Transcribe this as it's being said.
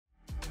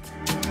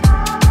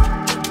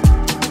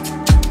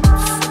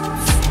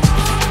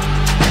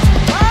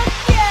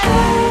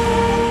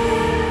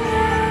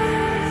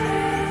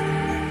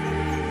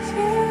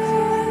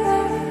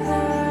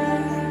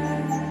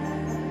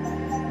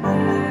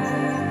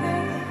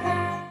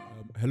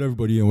Hello,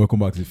 everybody, and welcome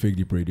back to Fake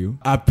Deep Radio.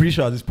 I'm pretty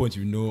sure at this point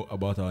you know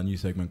about our new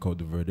segment called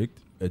The Verdict,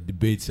 a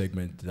debate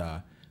segment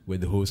where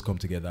the hosts come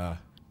together,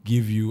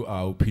 give you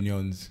our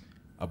opinions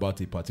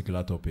about a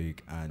particular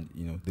topic, and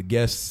the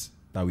guests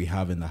that we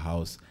have in the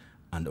house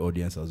and the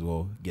audience as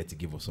well get to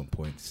give us some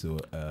points. So,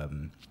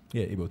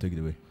 Abel, take it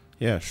away.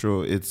 Yeah,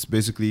 sure. It's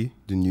basically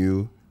the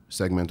new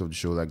segment of the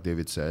show, like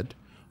David said.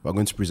 We're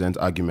going to present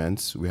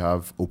arguments. We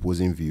have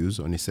opposing views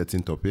on a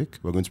certain topic.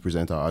 We're going to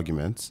present our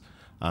arguments.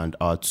 And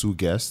our two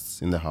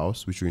guests in the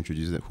house,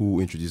 who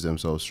introduce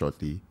themselves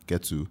shortly,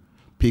 get to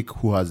pick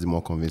who has the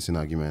more convincing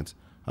argument,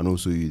 and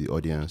also you, the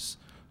audience.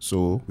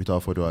 So,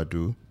 without further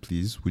ado,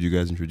 please, would you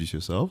guys introduce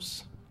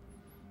yourselves?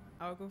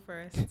 I'll go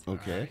first.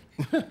 Okay.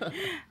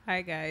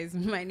 Hi, guys.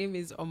 My name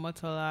is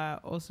Omotola,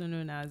 also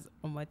known as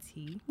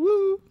Omati.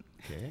 Woo!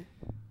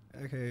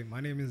 Okay, my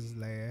name is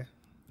Laye,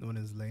 known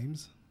as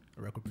Lames,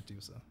 a record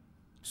producer.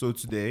 So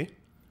today,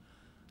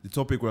 the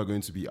topic we're going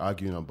to be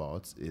arguing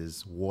about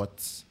is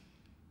what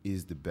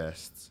is the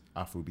best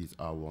Afrobeat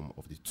album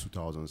of the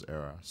 2000s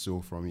era. So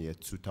from year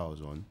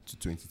 2000 to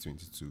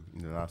 2022,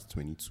 in the last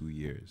 22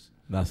 years.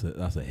 That's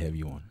a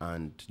heavy one.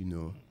 And,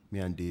 me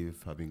and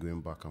Dave have been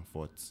going back and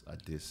forth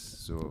at this.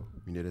 So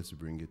we needed to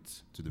bring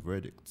it to the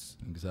verdicts.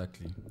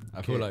 Exactly.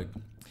 I feel like,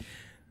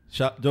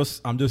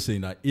 I'm just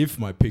saying that if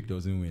my pick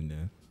doesn't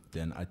win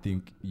then I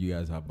think you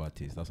guys have bad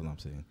taste. That's what I'm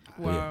saying.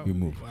 Wow. Yeah, we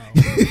move. Wow.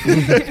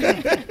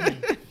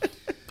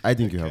 I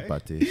think you have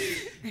bad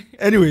taste.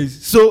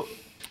 Anyways, so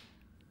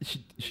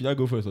should I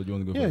go first or do you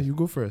want to go first? Yeah, you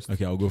go first.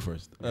 Okay, I'll go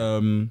first.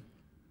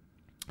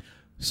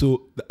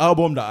 So the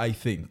album that I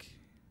think,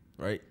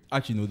 right?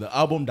 Actually, no, the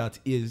album that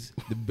is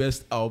the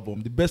best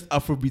album, the best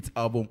Afrobeat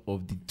album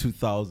of the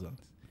 2000s,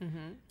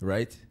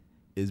 right?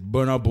 Is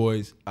Burna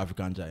Boy's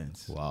African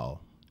Giants.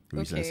 Wow.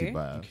 Recency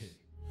bias.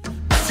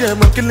 See,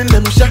 I'm killing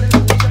them shot.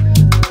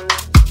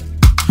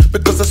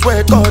 Because I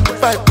swear God,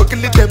 if I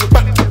killing them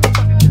back.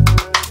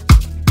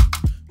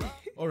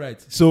 All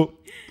right. So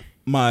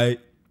my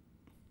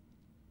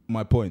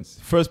points.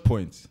 First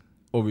point,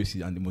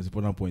 obviously, and the most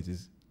important point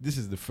is this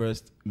is the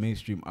first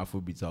mainstream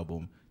Afrobeat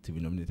album to be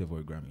nominated for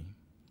a Grammy,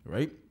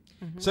 right?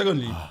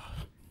 Secondly,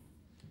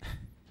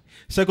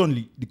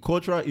 the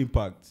cultural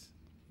impact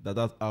that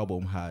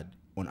album had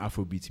on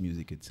Afrobeat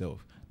music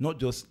itself, not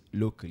just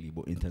locally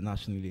but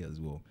internationally as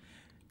well.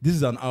 This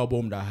is an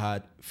album that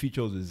had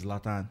features with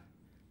Zlatan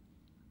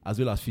as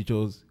well as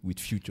features with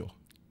Future.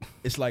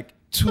 It's like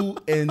two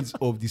ends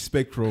of the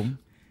spectrum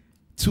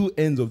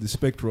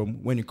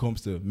when it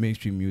comes to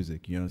mainstream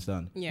music, you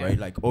understand? Yeah. Right?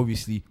 Like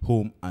obviously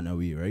home and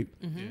away, right?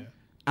 Yeah.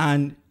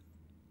 And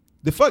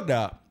the fact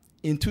that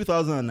in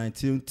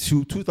 2019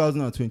 to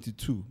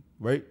 2022,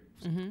 right?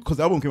 Because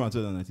the album came out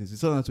in 2019,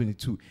 so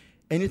 2022,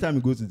 anytime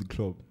you go to the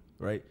club,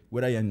 right?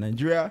 Whether you're in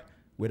Nigeria,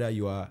 whether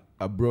you are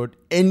abroad,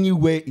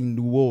 anywhere in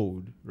the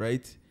world,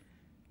 right?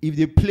 If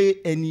they play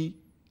any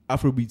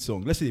Afrobeat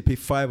song, let's say they play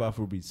 5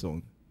 Afrobeat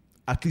songs,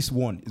 at least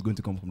one is going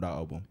to come from that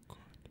album.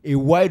 A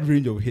wide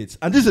range of hits.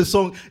 And this is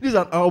an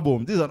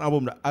album that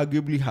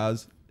arguably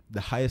has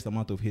the highest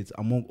amount of hits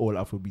among all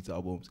Afrobeat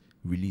albums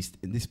released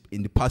in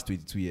the past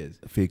 22 years.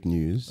 Fake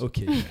news.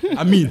 Okay.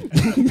 I mean,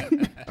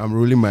 I'm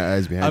rolling my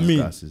eyes behind the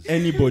glasses.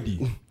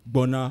 Anybody,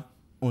 Burna,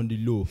 On The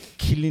Low,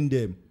 Killing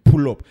Them,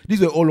 Pull Up. These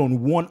were all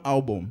on one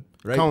album,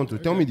 right?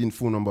 Tell me the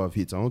full number of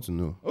hits. I want to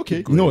know.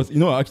 Okay. You know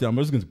what? Actually, I'm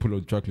just going to pull out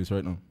the track list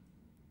right now.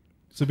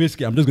 So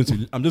basically, I'm just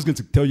going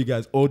to tell you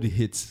guys all the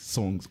hits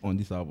songs on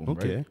this album.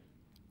 Okay. Right?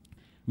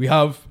 We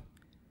have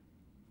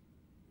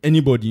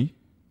Anybody,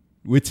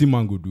 Wetin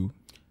Man Go Do,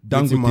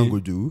 Dangote. Mango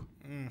do.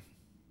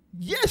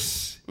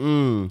 Yes.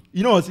 Mm.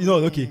 You know what?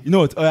 Okay. You know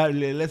what?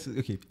 Let's.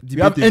 Okay.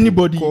 We have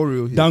Anybody,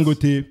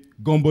 Dangote,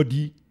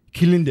 Gumbody,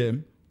 Killing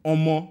Them,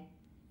 Omo.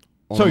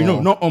 Sorry,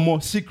 no, not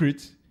Omo.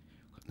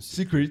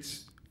 Secret,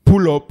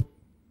 Pull Up,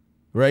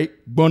 right?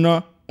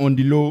 Burna, On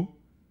The Low,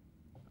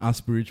 and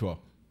Spiritual.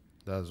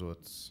 That's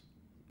what's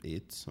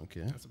 8.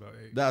 Okay. That's about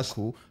 8. That's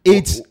Cool.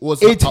 8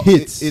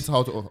 hits. 8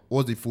 out of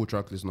what's the full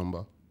track list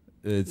number?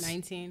 It's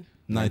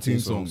 19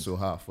 songs. So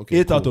half.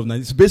 Okay. 8 out of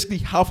 19. So basically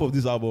half of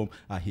this album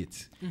are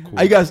hits. Cool.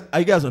 Are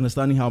you guys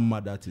understanding how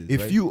mad that is?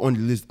 If right? you on the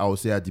list, I would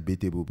say are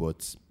debatable,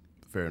 but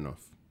fair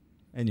enough.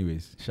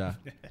 Anyways,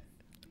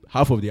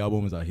 half of the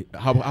albums are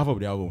half of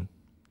the album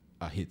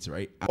are hits,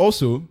 right?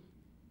 Also,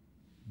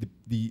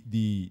 the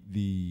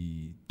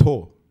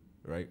tour,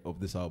 right,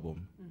 of this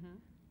album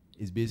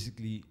is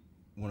basically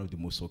one of the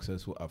most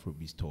successful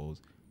Afrobeat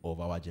tours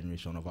of our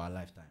generation, of our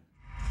lifetime.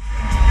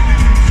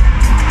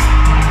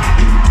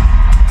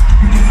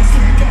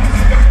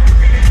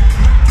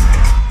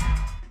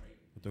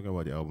 We're talking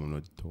about the album,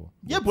 not the tour.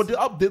 Yeah, but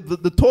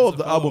the tour of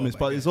the album is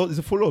part. It's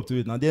a follow up to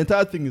it. Now the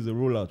entire thing is a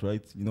rollout,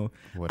 right?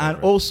 Whatever.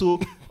 And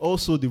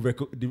also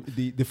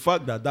the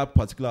fact that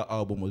particular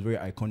album was very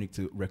iconic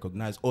to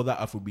recognize other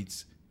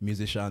Afrobeat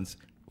musicians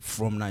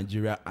from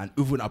Nigeria and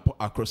even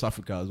across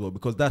Africa as well,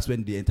 because that's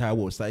when the entire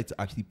world started to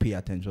actually pay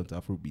attention to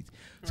Afrobeat.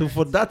 Right. So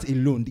for that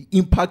alone, the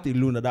impact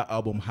alone that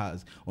album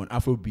has on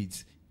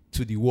Afrobeat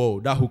to the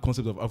world, that whole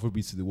concept of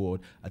Afrobeat to the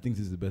world, I think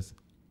this is the best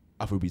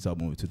Afrobeats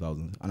album of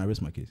 2000s, and I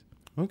rest my case.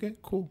 Okay,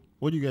 cool.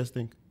 What do you guys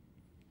think?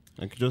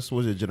 Like, just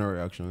what's your general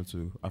reaction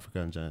to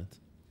African Giant?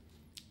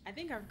 I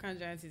think African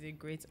Giants is a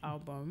great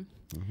album,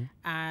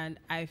 and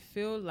I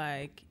feel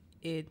like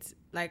it's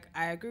like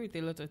I agree with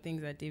a lot of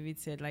things that David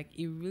said. Like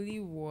it really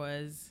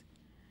was.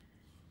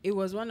 It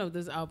was one of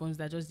those albums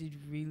that just did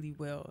really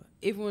well,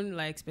 even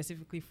like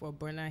specifically for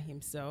Burna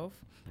himself.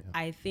 Yeah.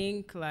 I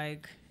think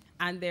like,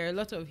 and there are a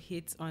lot of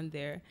hits on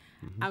there.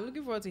 I'm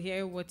looking forward to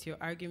hearing what your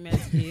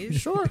argument is.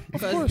 Sure,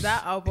 because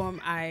that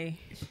album I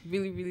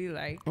really, really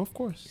like. Of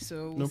course.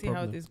 So we'll see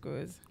how this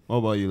goes. What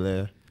about you,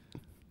 Leia?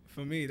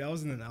 For me, that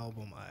wasn't an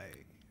album I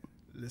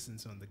listened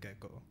to on the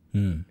get-go.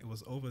 It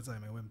was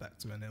overtime. I went back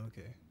to an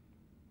LK.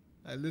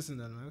 I listened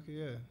and I'm like, okay,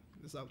 yeah,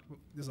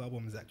 this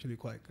album is actually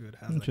quite good. It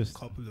has like a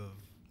couple of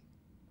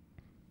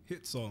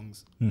hit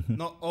songs,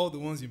 not all the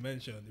ones you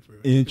mentioned. If we're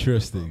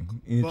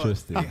interesting. It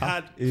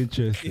had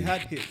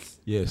hits.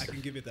 Yes, I can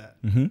give it that.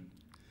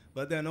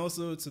 But then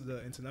also to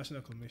the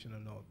international commission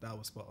and all, that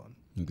was spot on.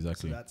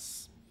 Exactly. So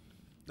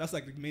that's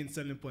like the main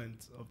selling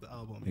point of the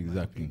album, in my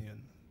exactly.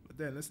 opinion. But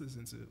then let's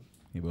listen to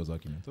Abel's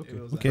argument. Okay,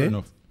 fair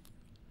enough.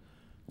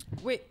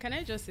 Wait, can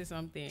I just say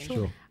something?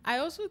 Sure. I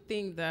also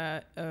think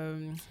that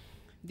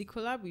the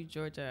collab with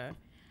Georgia,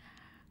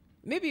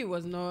 maybe it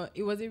was a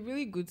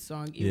really good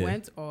song. It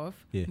went off,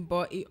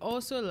 but it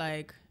also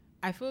like,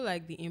 I feel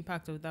like the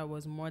impact of that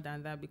was more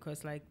than that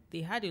because like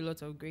they had a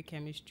lot of great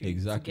chemistry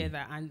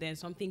together, and then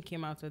something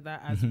came out of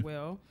that as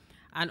well.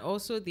 And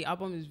also the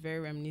album is very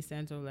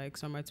reminiscent of like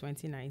summer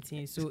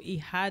 2019, so it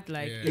had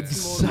like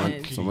its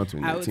moments. Summer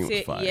 2019 I would say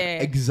was fire.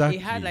 Exactly.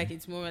 It had like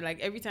its moment. Like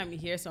every time you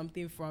hear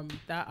something from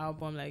that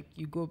album, like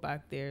you go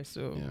back there.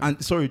 So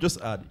and sorry, just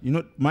add,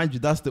 mind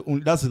you, that's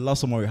the last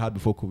summer we had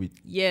before COVID.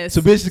 Yes.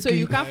 So basically, so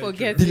you can't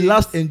forget the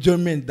last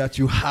enjoyment that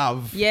you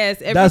have.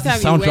 Yes. Every that's time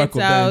the soundtrack of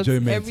that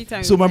enjoyment. Every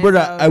time. So my brother,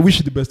 I wish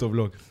you the best of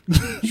luck.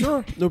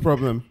 Sure, no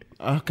problem.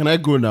 Can I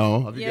go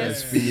now? Have you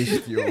guys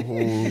finished your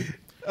whole?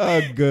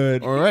 Oh,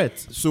 good. All right.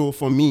 So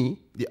for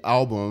me, the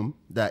album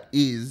that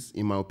is,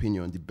 in my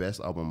opinion, the best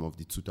album of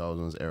the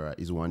 2000s era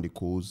is Wande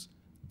Cole's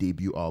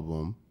debut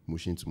album,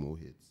 MUSHIN to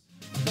MOHITS.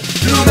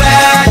 Too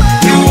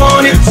bad you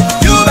want it.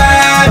 Too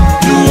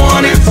bad you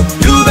want it.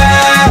 Too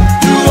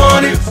bad you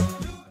want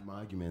it. My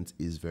argument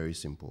is very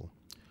simple.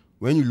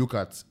 When you look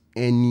at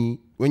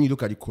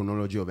the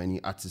chronology of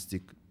any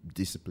artistic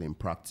discipline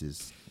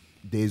practice,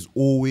 there's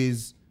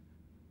always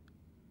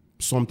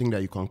something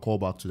that you can call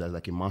back to that's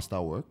like a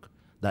masterwork,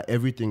 that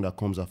everything that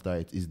comes after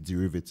it is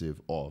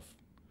derivative of.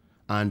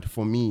 And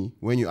for me,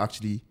 when you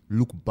actually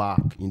look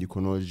back in the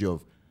chronology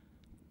of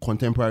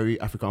contemporary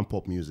African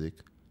pop music,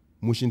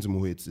 MUSHIN to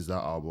MOHITS is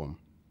that album.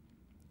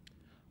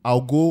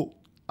 I'll go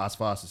as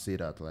far as to say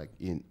that like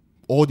in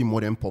all the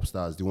modern pop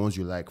stars, the ones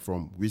you like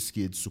from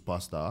Wizkid,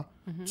 Superstar,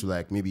 to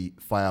like maybe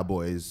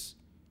Fireboys,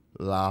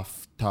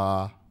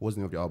 Laughter, what's the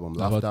name of the album?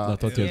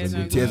 Laughter, Tears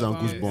and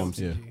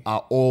Goosebumps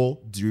are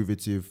all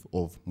derivative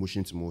of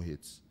MUSHIN to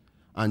MOHITS.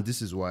 And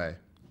this is why.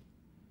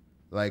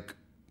 Like,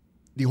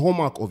 the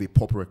hallmark of a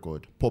pop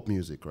record, pop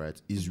music, right,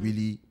 is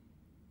really,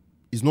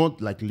 it's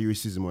not like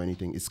lyricism or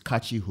anything. It's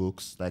catchy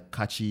hooks, like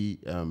catchy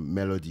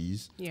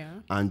melodies. Yeah.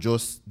 And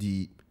just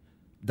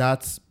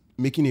that's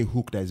making a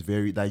hook that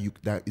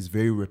is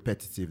very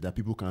repetitive, that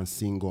people can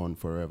sing on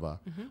forever.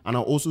 And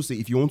I'll also say,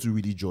 if you want to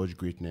really judge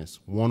greatness,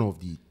 one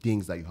of the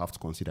things that you have to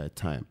consider is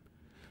time.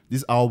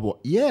 This album,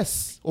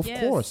 of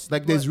course.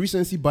 Like, there's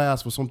recency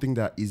bias for something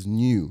that is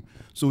new.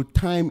 So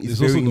time is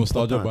very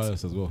important. There's also nostalgia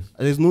bias as well.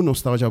 There's no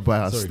nostalgia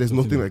bias. There's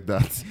nothing like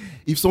that.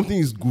 If something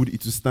is good,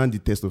 it will stand the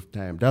test of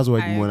time. That's why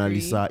the Mona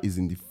Lisa is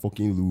in the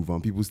fucking Louvre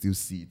and people still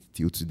see it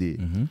till today.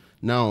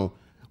 Now,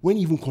 when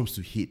it even comes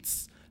to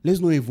hits, let's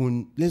not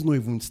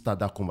even start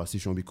that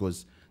conversation,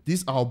 because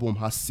this album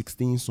has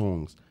 16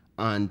 songs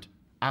and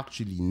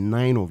actually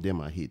 9 of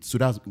them are hits. So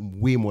that's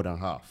way more than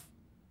half.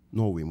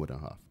 Not way more than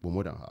half, but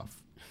more than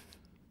half.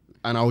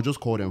 And I'll just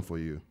call them for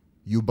you.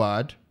 You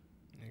Bad,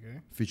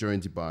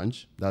 featuring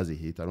D'banj. That's a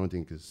hit. I don't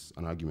think it's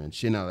an argument.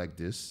 Shayna Like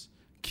This,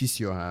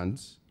 Kiss Your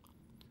Hands,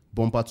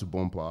 Bumper to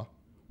Bumper,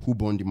 Who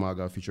Born the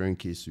Maga featuring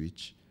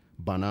K-Switch,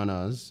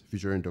 Bananas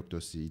featuring Dr.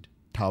 Seed,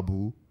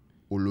 Taboo,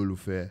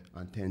 Ololufe,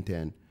 and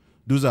 1010.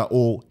 Those are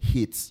all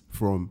hits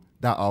from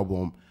that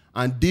album.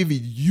 And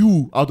David,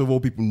 you, out of all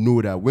people,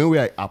 know that when we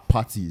are at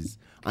parties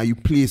and you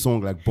play a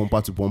song like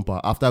Bumper to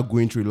Bumper, after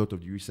going through a lot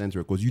of the recent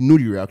records, you know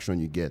the reaction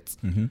you get.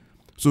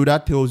 So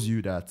that tells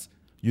you that,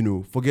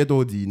 forget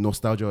all the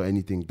nostalgia or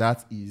anything.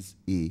 That is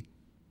a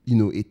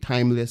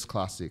timeless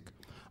classic.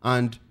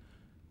 And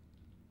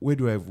where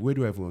do I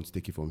want to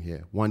take it from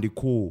here? Wande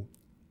Cole,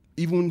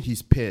 even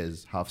his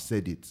peers have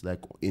said it,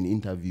 like in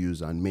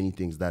interviews and many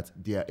things, that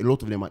a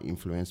lot of them are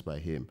influenced by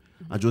him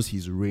and just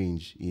his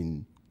range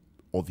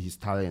of his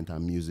talent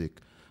and music.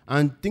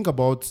 And think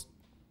about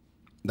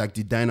like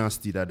the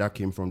dynasty that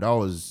came from. That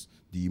was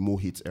the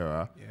MOHITS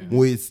era.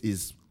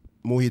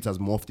 MOHITS has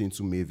morphed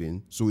into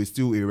Maven, so it's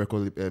still a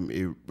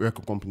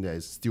record company that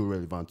is still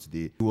relevant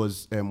today. It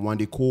was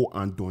Wande Cole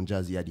and Don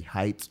Jazzy at the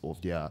height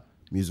of their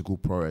musical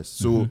prowess.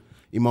 So,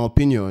 in my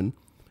opinion,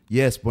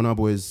 yes, Burna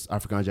Boy's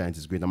African Giant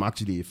is great. I'm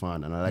actually a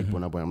fan, and I like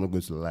Burna Boy. I'm not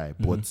going to lie,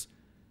 but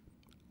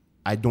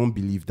I don't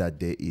believe that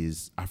there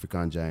is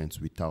African Giants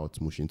without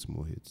MUSHIN to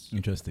MOHITS.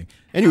 Interesting.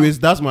 Anyways,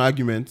 that's my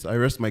argument. I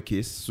rest my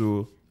case.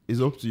 So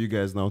it's up to you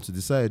guys now to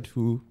decide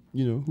who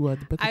are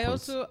the better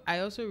points. I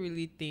also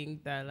really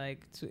think that,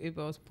 like, to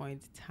Abel's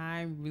point,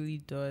 time really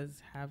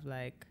does have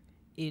like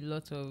a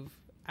lot of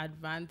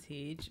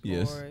advantage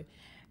or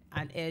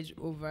an edge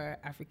over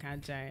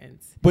African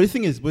Giants. But the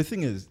thing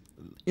is,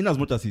 in as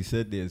much as he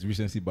said there's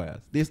recency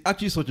bias, there's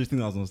actually such a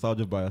thing as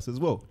nostalgia bias as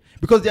well.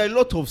 Because there are a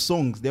lot of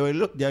songs, there are a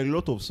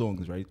lot of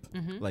songs, right?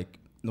 Like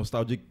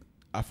nostalgic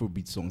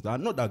Afrobeat songs that are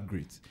not that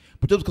great.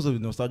 But just because of the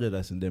nostalgia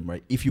that's in them,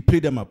 right? If you play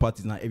them at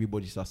parties now,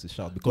 everybody starts to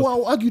shout. Because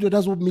I'll argue that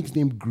that's what makes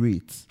them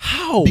great.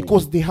 How?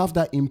 Because they have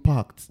that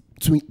impact.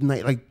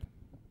 Like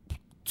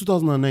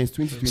 2009,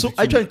 2022. So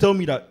are you trying to tell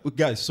me that,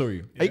 guys,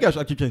 sorry. Are you guys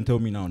actually trying to tell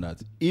me now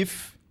that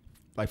if,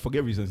 like,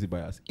 forget recency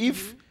bias,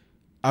 if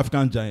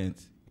African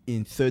Giants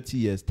in 30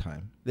 years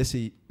time, let's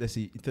say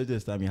in 30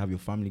 years time you have your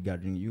family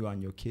gathering, you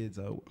and your kids,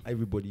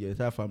 everybody, your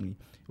entire family,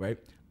 right?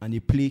 And they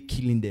play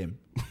Killing Them,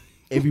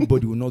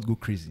 everybody will not go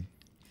crazy.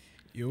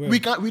 We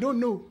don't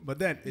know. But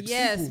then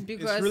it's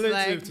because it's relative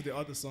like, to the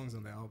other songs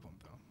on the album,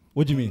 though.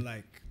 What do you mean?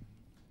 Like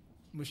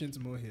MUSHIN to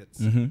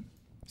MOHITS.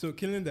 So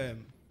Killing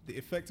Them, the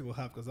effect it will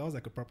have, because that was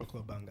like a proper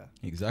club banger.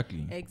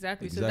 Exactly.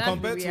 So that's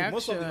Compared the to reaction.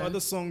 most of the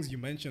other songs you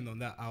mentioned on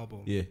that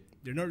album,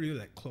 they're not really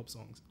like club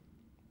songs.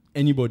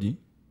 Anybody?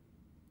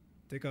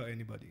 Take out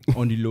Anybody.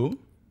 On the low?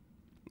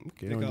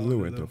 Okay, on the low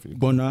went off.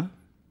 Burna?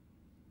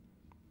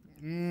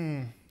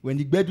 When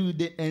the Gbedu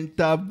they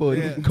enter,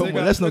 but come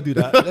on, let's not do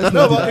that.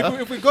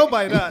 If we go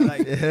by that,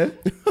 like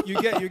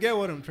you get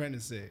what I'm trying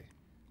to say.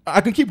 I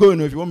can keep going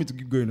if you want me to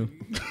keep going.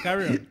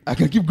 Carry on. I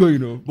can keep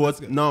going.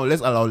 But now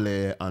let's allow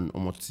Leye and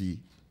Omoti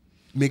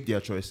make their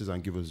choices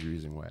and give us the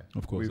reason why.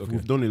 Of course,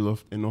 we've done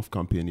enough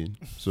campaigning.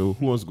 So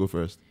who wants to go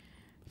first?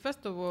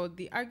 First of all,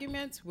 the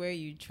arguments where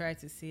you try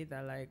to say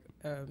that, like,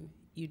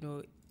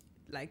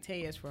 like 10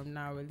 years from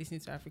now, we're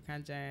listening to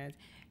African Giants,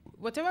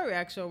 whatever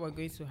reaction we're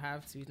going to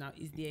have to it now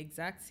is the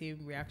exact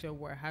same reaction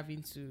we're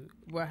having to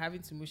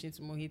MUSHIN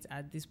to MOHITS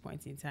at this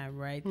point in time,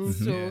 right?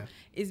 So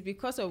it's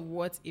because of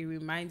what it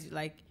reminds you.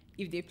 Like,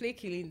 if they play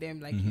Killing Them,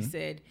 like you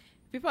said,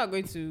 people are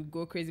going to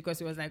go crazy because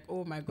it was like,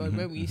 oh my God,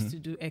 when we used to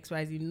do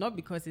XYZ, not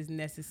because it's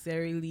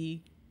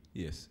necessarily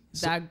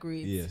that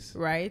great,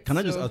 right? Can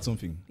I just add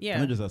something? Yeah.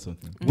 Can I just add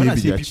something? When I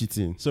say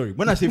cheating. Sorry,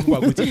 when I say people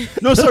are going to...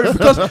 No, sorry,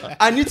 because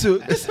I need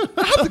to...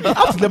 I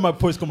have to let my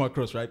points come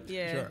across, right?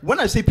 Yeah. Sure. When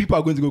I say people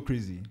are going to go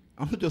crazy,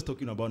 I'm not just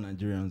talking about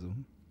Nigerians, though.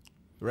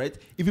 Right?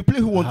 If you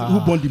play Who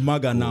Born the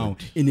Maga now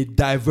in a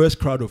diverse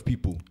crowd of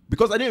people,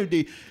 because at the end of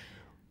the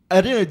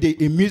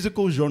day, a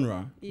musical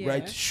genre,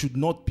 right, should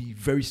not be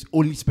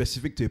only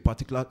specific to a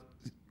particular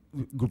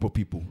group of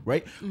people,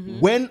 right?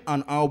 When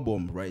an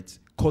album, right,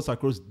 cuts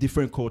across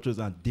different cultures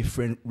and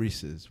different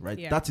races,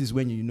 right? That is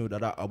when you know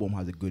that album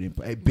has a good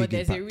impact, a big but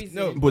there's impact. a reason.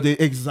 No, but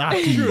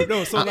exactly. True.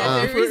 No, so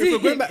if we're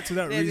going back to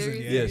that There's reason, a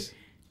reason. Yes.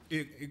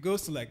 It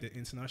goes to like the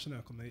international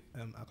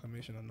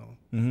acclamation and all.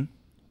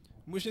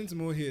 MUSHIN to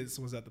MOHITS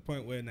was at the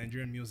point where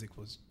Nigerian music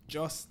was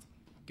just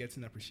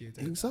getting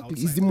appreciated. Exactly.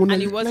 outside. It's the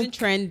And it wasn't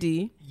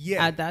trendy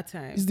at that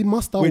time. It's the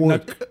master Wait,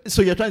 work.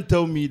 so you're trying to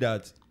tell me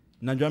that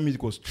Nigerian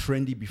music was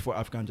trendy before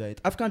African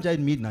Giant? African Giant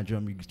made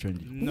Nigerian music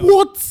trendy. No.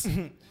 What?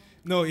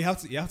 No, you have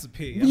to pay. You have to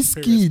pay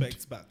Wizkid.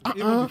 respects back.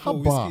 Even before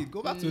Wizkid,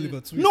 go back to Oliver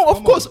Twist. No,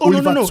 of course. Oh,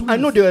 Oliver no. Twist. I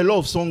know there were a lot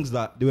of songs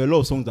that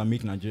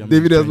make Nigerian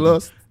David music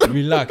has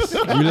trendy. lost.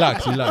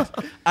 Relax.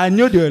 I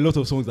know there were a lot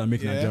of songs that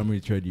make Nigerian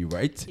music trendy,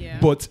 right? Yeah.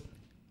 But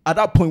at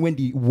that point when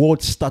the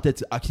world started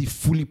to actually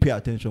fully pay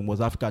attention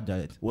was African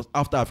Giant. Was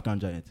after African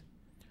Giant.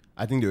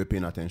 I think they were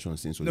paying attention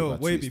since No,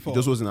 Oliver way Twist. before. It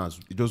just wasn't as.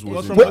 Did you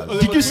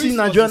see Twist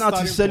Nigerian was the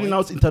artists starting selling point.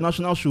 out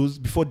international shows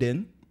before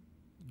then?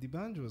 The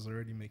band was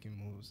already making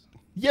moves.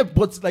 Yeah,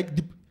 but like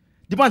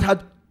the band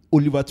had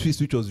Oliver Twist,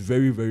 which was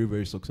very, very,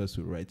 very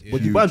successful, right? Yeah.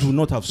 But the band would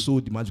not have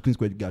sold the Magic Queen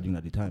Square Garden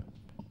at the time.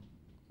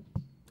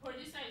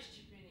 Producer is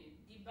chipping in.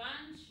 The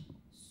band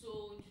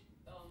sold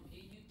a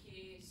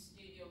UK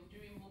stadium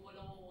during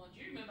Mobile 1. Do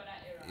you remember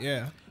that era?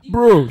 Yeah.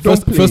 Bro,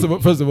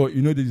 First of all,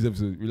 you know this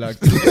episode. Relax.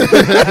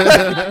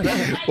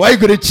 Why you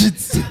gonna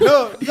cheat?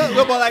 No,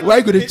 but like, Why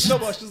you gonna cheat? No,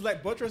 but she's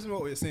like buttressing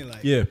what we were saying.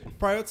 Like,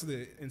 prior to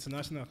the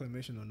international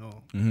acclamation or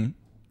no,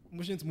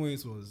 MUSHIN to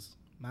MOHITS was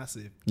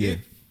massive. Yeah.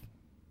 If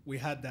we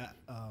had that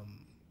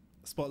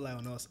spotlight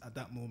on us at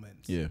that moment,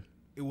 Yeah.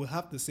 it would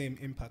have the same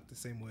impact the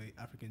same way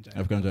African Giant.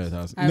 African Giant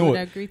has. I would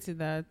agree to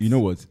that. You know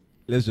what?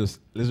 Let's just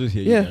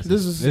hear you Yeah, guys.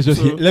 this is-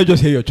 let's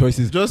just hear your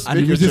choices. Just and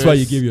the make your reasons why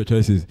you choice. gave your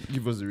choices.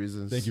 Give us the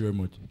reasons. Thank you very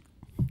much.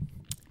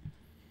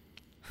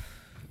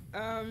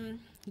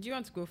 Do you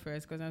want to go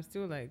first? Because I'm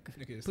still like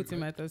Okay, so putting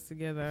my thoughts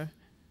together.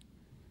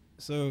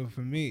 So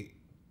for me,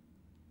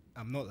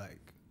 I'm not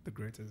like the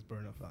greatest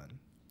Burner fan,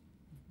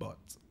 but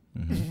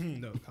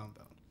no, calm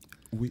down.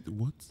 Wait,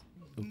 what?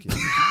 Okay.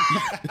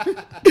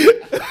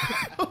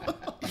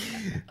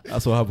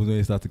 That's what happens when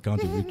you start to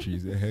count the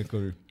victories.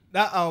 Corey.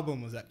 That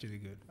album was actually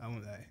good. I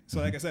won't lie. So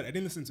like I said, I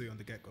didn't listen to it on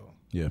the get-go.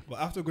 Yeah. But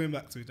after going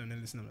back to it and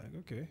then listening, I'm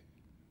like, okay,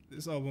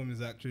 this album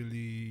is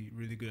actually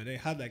really good. And they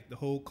had like the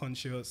whole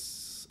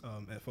conscious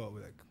effort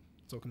with like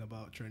talking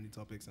about trendy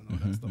topics and all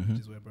that stuff, which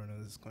is where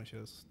Burna's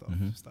conscious stuff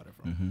started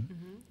from.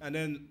 And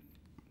then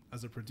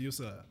as a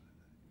producer,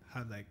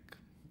 had like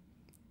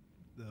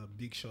the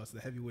big shots,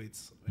 the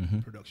heavyweights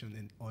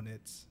production on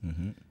it,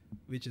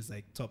 which is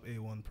like top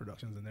A1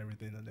 productions and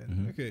everything. And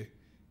then okay,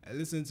 I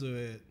listened to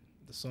it.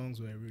 The songs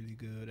were really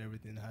good.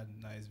 Everything had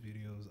nice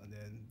videos, and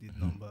then did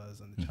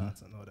numbers and the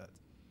charts and all that.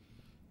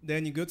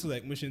 Then you go to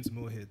like MUSHIN to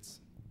MOHITS.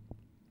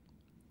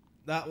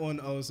 That one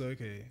also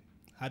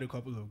had a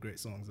couple of great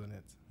songs on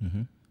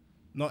it.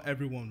 Not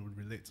everyone would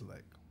relate to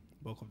like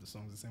bulk of the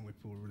songs the same way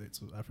people relate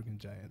to African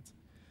Giant.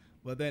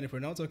 But then if we're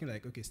now talking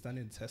like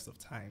standing the test of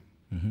time,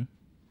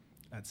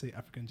 I'd say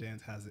African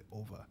Giant has it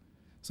over.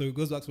 So it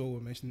goes back to what we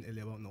were mentioning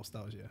earlier about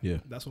nostalgia. Yeah,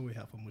 that's what we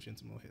have for MUSHIN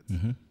to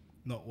MOHITS,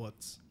 not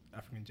what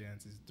African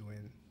Giants is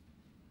doing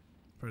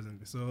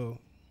presently. So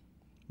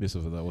based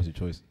off of that, what's your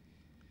choice?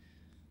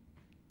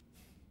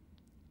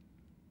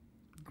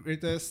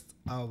 Greatest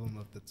album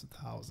of the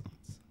 2000s.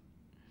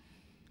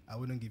 I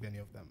wouldn't give any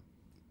of them.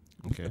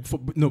 Okay. I'm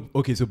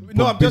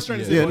just trying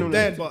to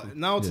say, but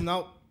now to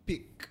now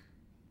pick.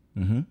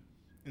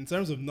 In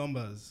terms of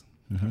numbers,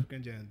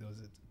 African Giant does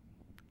it.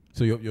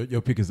 So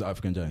your pick is the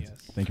African Giant. Yes.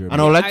 Thank you very much.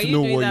 And I would like to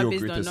know what your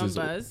greatest is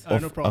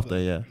no problem.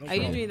 After, No Are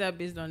you doing that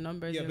based on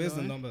numbers? Yeah, based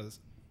on numbers.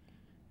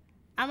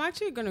 I'm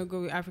actually gonna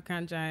go with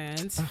African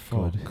Giants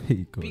God.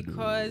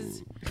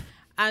 because,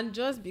 and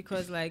just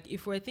because, like,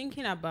 if we're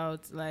thinking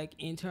about like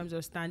in terms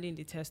of standing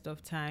the test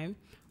of time,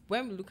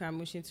 when we look at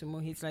MUSHIN to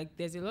MOHITS, like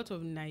there's a lot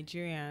of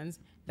Nigerians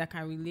that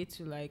can relate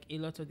to like a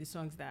lot of the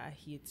songs that are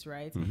hits,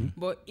 right?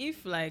 But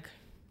if like,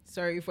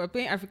 if we're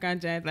playing African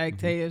Giant like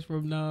 10 years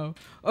from now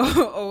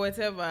or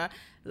whatever,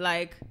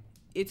 like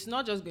it's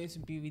not just going to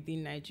be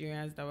within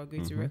Nigerians that we're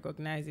going to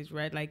recognize it,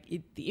 right? Like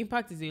the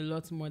impact is a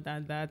lot more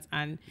than that,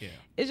 and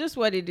it's just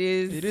what it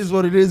is. It is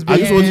what it is. I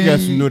just want you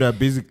guys to know that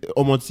basically,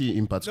 Omoti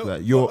in particular,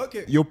 No,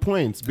 your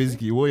point,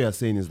 basically, what you're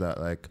saying is that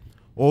like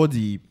all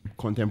the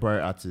contemporary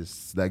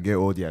artists that get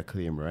all the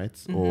acclaim, right,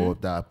 or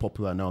that are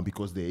popular now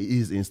because there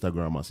is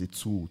Instagram as a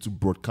tool to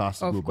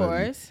broadcast of globally.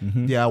 Course.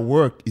 Their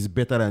work is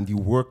better than the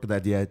work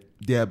that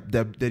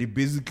they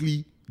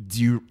basically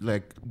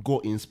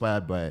got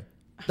inspired by.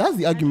 That's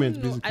the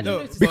argument, basically. I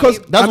don't know because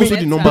that's also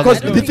the number.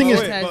 Because the thing is,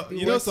 but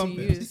you know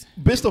something.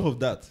 Based off of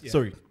that,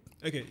 sorry.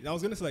 Okay, I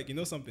was gonna say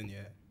like something,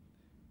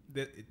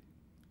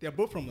 they're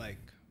both from like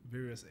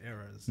various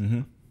eras.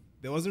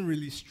 There wasn't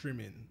really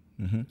streaming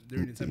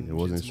during the time. It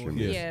wasn't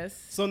streaming. Yes.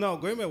 So now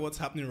going by what's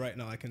happening right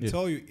now, I can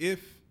tell you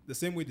if the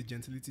same way the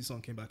Gentility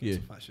song came back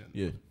into fashion.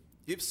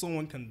 If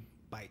someone can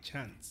by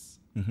chance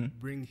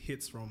bring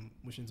hits from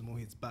MUSHIN to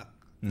MOHITS back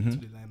to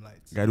the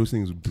limelight, guy, those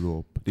things will blow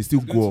up. They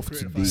still go off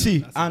today.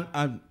 See,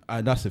 and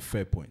that's a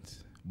fair point.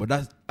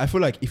 But I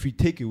feel like if you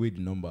take away the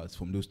numbers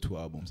from those two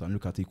albums and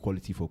look at it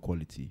quality for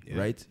quality,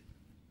 right?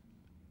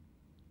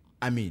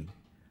 I mean,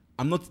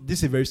 this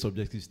is a very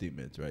subjective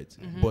statement, right?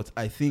 But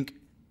I think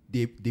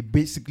they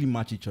basically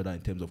match each other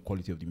in terms of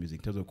quality of the music,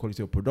 in terms of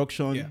quality of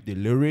production, the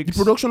lyrics,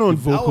 the production on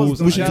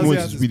vocals, MUSHIN at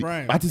Jazzy his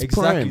prime.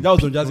 Exactly. That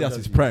was on Jazzy at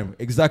his prime.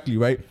 Exactly,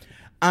 right?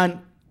 And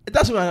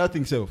that's what another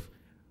thing,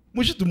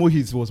 MUSHIN to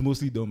MOHITS was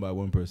mostly done by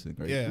one person,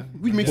 right? Yeah.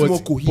 Which makes it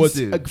more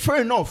cohesive. But, fair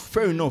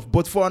enough.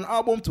 But for an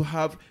album to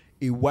have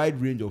a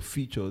wide range of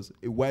features,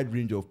 a wide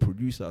range of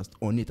producers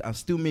on it, and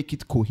still make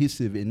it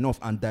cohesive enough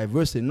and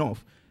diverse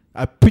enough,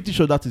 I'm pretty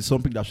sure that is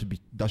something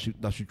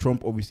that should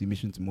trump obviously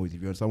MUSHIN to MOHITS.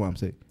 If you understand what I'm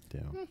saying.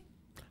 Damn.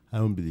 I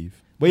don't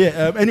believe. But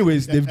yeah.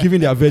 Anyways, they've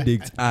given their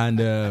verdict,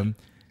 and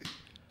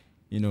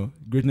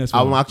greatness.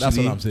 I'm that's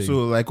actually what I'm saying.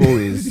 so like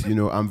always,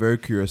 I'm very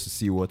curious to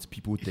see what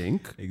people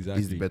think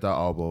Exactly. is the better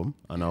album,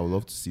 and I would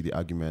love to see the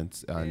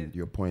arguments and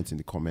your points in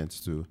the comments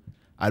too.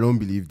 I don't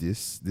believe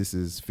this. This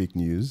is fake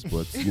news,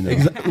 but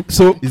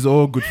So it's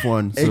all good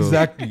fun. So.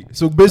 Exactly.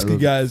 So basically,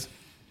 guys,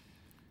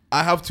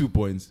 I have 2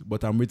 points,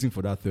 but I'm waiting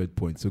for that third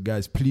point. So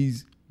guys,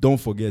 please don't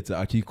forget to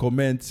actually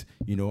comment,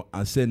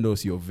 and send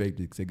us your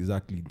verdicts.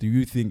 Exactly. Do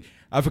you think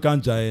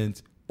African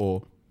Giant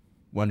or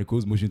when it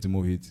goes MUSHIN to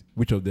MOHITS,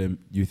 which of them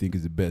do you think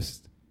is the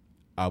best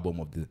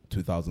album of the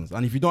 2000s?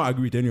 And if you don't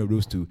agree with any of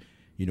those two,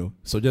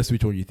 suggest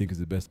which one you think is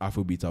the best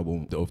Afrobeat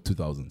album of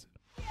 2000s.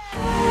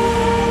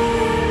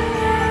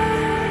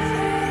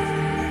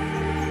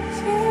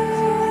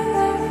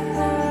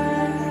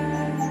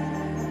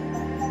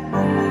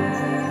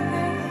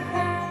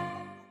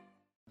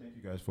 Thank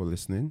you guys for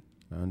listening,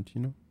 and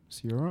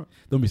see you around.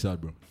 Don't be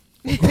sad, bro.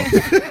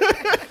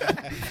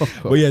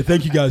 But yeah,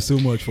 thank you guys so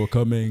much for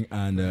coming,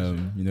 and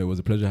it was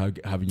a pleasure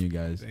having you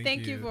guys.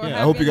 Thank you for having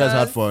I hope you guys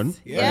us. had fun.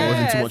 Yeah, It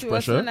wasn't too much it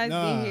was so pressure. nice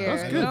being here.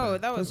 That's good. No,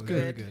 that was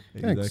good.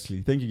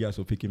 Exactly. Thank you guys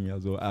for picking me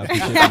as well. I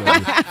appreciate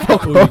it.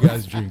 All you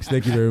guys' drinks.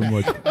 Thank you very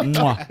much.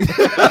 Mwah.